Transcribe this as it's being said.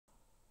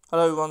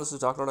Hello everyone, this is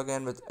Dr.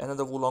 again with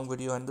another Wolong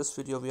video. In this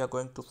video we are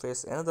going to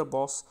face another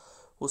boss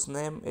whose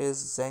name is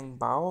Zhang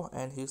Bao,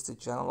 and he's the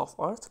General of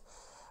Earth.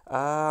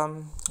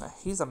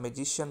 He's a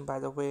magician, by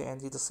the way,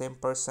 and he's the same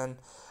person.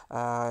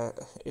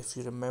 If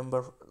you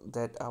remember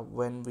that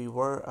when we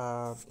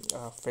were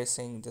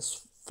facing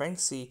this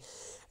fancy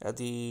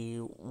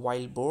the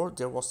wild boar,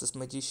 there was this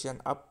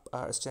magician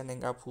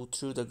standing up who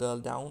threw the girl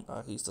down.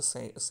 He's the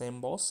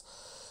same boss.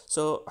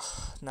 So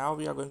now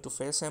we are going to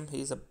face him.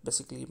 He's a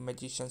basically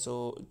magician,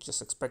 so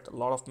just expect a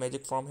lot of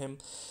magic from him.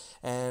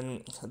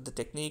 And the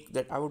technique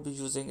that I would be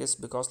using is,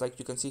 because like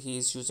you can see he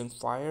is using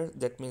fire,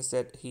 that means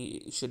that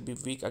he should be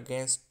weak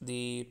against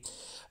the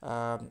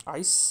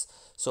ice.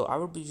 So I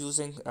would be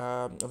using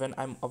when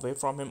I'm away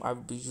from him, I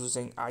would be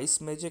using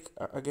ice magic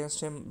against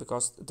him,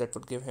 because that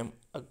would give him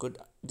a good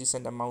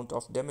decent amount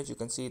of damage. You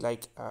can see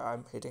like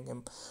I'm hitting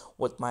him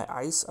with my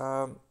ice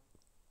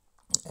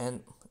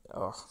and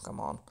oh,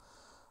 come on,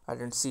 I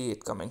didn't see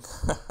it coming.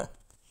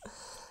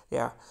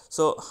 Yeah,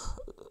 so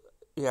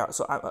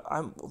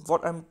I'm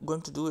what I'm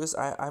going to do is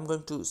I'm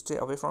going to stay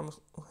away from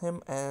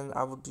him, and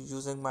I would be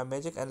using my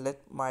magic and let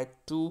my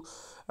two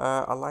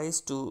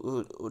allies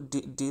to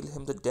deal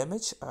him the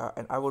damage,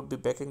 and I would be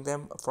backing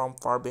them from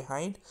far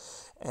behind.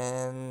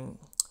 And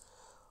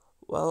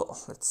well,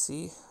 let's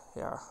see.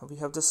 Yeah, we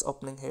have this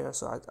opening here,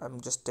 so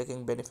I'm just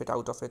taking benefit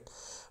out of it.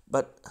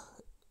 But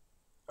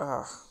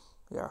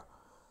yeah,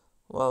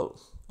 well,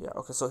 yeah,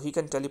 okay, so he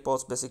can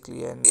teleport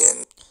basically, and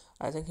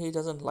I think he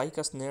doesn't like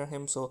us near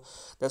him, so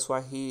that's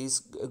why he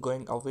is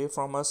going away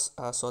from us,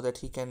 so that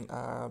he can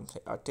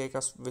take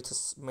us with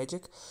his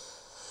magic.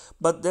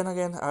 But then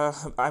again,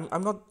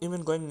 I'm not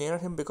even going near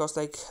him, because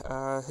like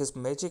his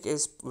magic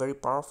is very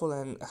powerful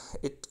and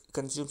it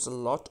consumes a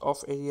lot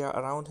of area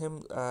around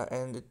him,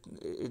 and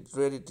it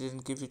really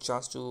didn't give you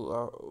chance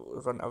to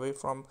run away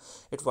from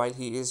it while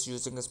he is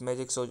using his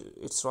magic. So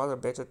it's rather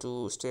better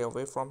to stay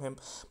away from him.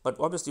 But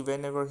obviously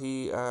whenever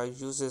he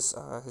uses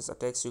his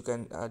attacks, you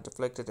can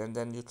deflect it, and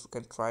then you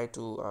can try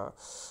to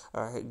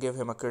give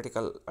him a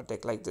critical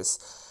attack like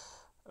this.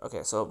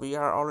 Okay, so we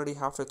are already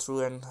halfway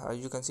through, and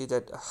you can see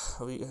that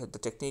the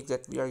technique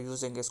that we are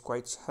using is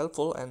quite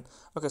helpful. And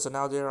okay, so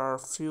now there are a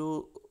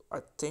few,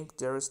 I think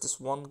there is this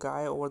one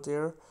guy over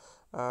there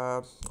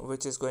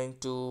which is going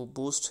to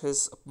boost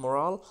his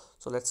morale,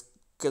 so let's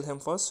kill him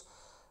first.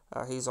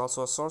 He's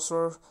also a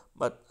sorcerer,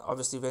 but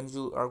obviously when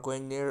you are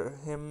going near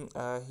him,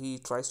 he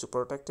tries to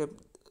protect him.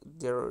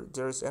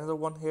 There is another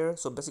one here,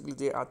 so basically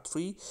there are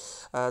three.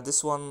 There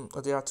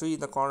are three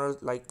in the corner,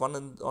 like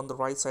one on the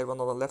right side,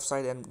 one on the left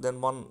side, and then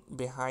one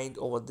behind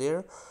over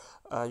there.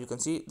 You can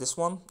see this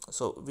one,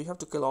 so we have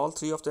to kill all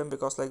three of them,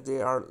 because like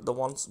they are the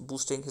ones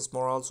boosting his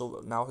morale.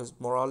 So now his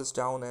morale is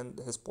down and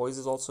his poise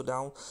is also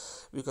down.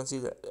 You can see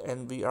that,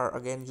 and we are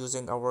again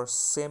using our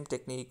same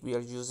technique. We are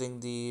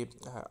using the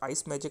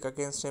ice magic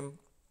against him.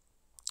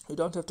 You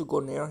don't have to go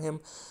near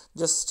him,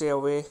 just stay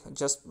away,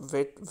 just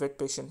wait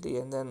patiently,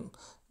 and then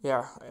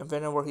yeah,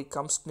 whenever he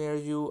comes near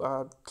you,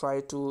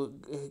 try to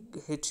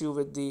hit you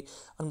with the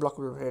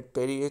unblockable head,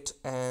 parry it,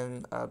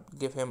 and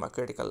give him a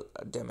critical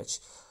damage.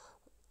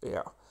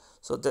 Yeah,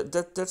 so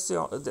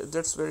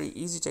that's very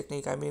easy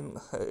technique. I mean,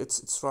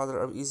 it's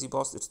rather an easy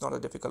boss. It's not a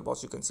difficult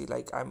boss. You can see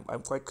like I'm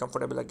quite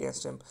comfortable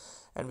against him,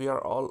 and we have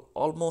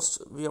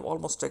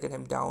almost taken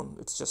him down.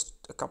 It's just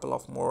a couple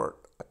of more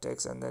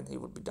attacks and then he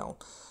would be down.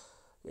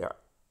 Yeah,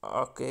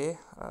 okay,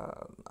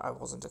 I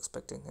wasn't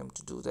expecting him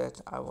to do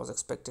that. I was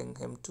expecting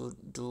him to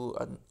do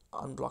an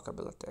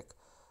unblockable attack.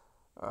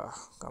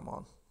 Come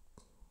on.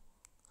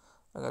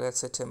 Okay,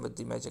 let's hit him with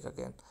the magic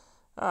again.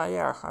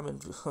 Yeah, I mean,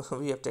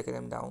 we have taken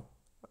him down.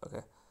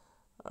 Okay,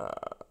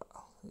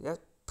 yep,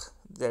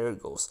 there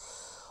it goes.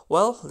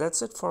 Well,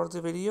 that's it for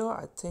the video.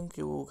 I think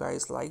you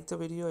guys liked the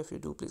video. If you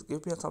do, please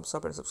give me a thumbs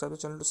up and subscribe to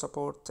the channel to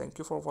support. Thank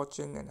you for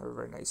watching, and have a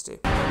very nice day.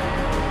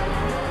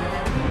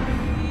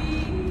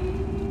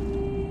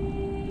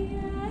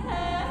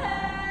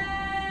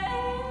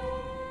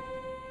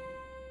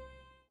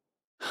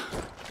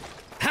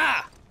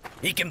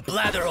 He can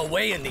blather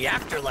away in the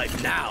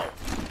afterlife now.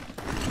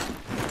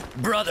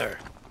 Brother,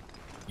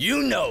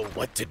 you know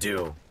what to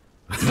do.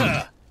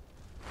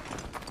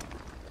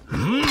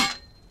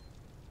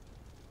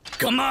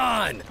 Come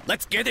on,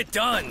 let's get it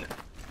done.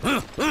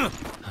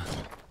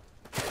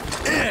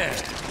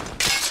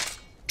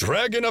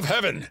 Dragon of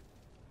Heaven,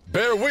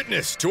 bear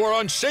witness to our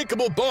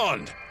unshakable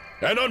bond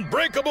and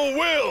unbreakable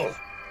will.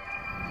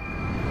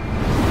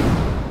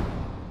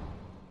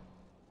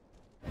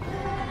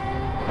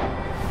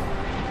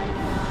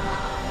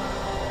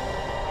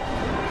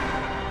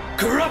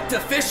 Corrupt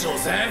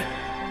officials, eh?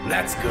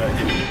 That's good.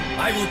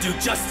 I will do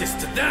justice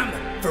to them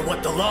for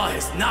what the law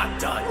has not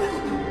done.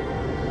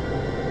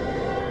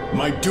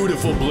 My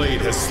dutiful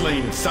blade has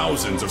slain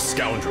thousands of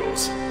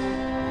scoundrels.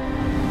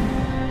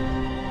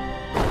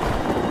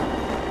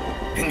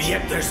 And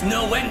yet there's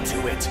no end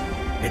to it.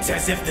 It's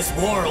as if this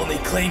war only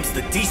claims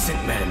the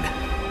decent men,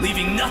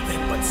 leaving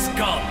nothing but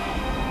scum.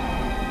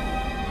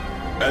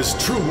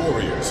 As true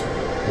warriors,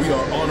 we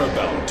are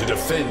honor-bound to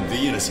defend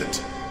the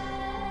innocent.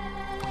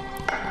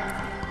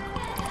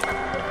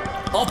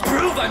 I'll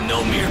prove I'm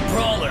no mere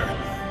brawler.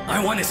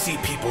 I want to see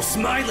people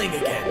smiling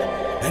again,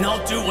 and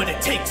I'll do what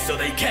it takes so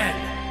they can.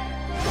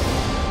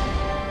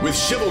 With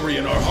chivalry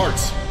in our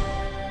hearts,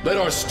 let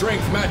our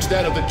strength match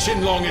that of the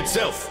Qinlong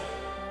itself.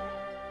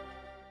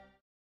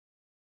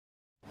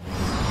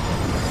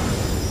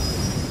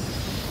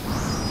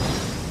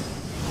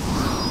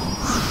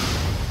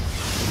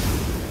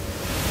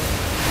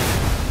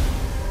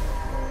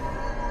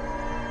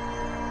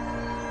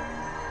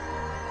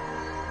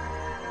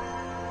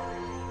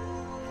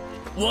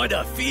 What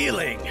a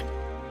feeling!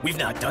 We've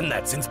not done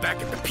that since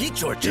back at the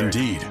peach orchard.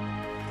 Indeed.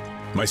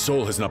 My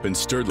soul has not been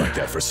stirred like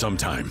that for some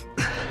time.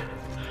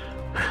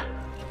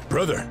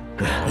 Brother,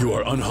 you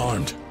are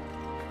unharmed.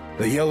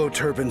 The yellow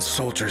turbaned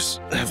soldiers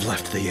have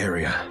left the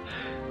area.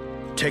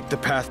 Take the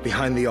path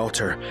behind the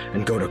altar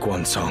and go to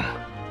Guansong.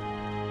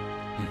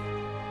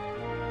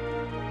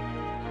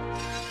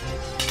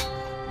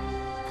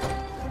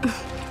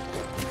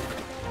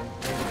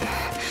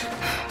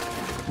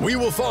 We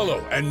will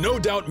follow and no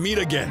doubt meet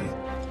again.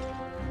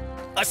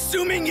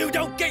 Assuming you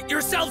don't get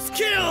yourselves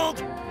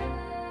killed!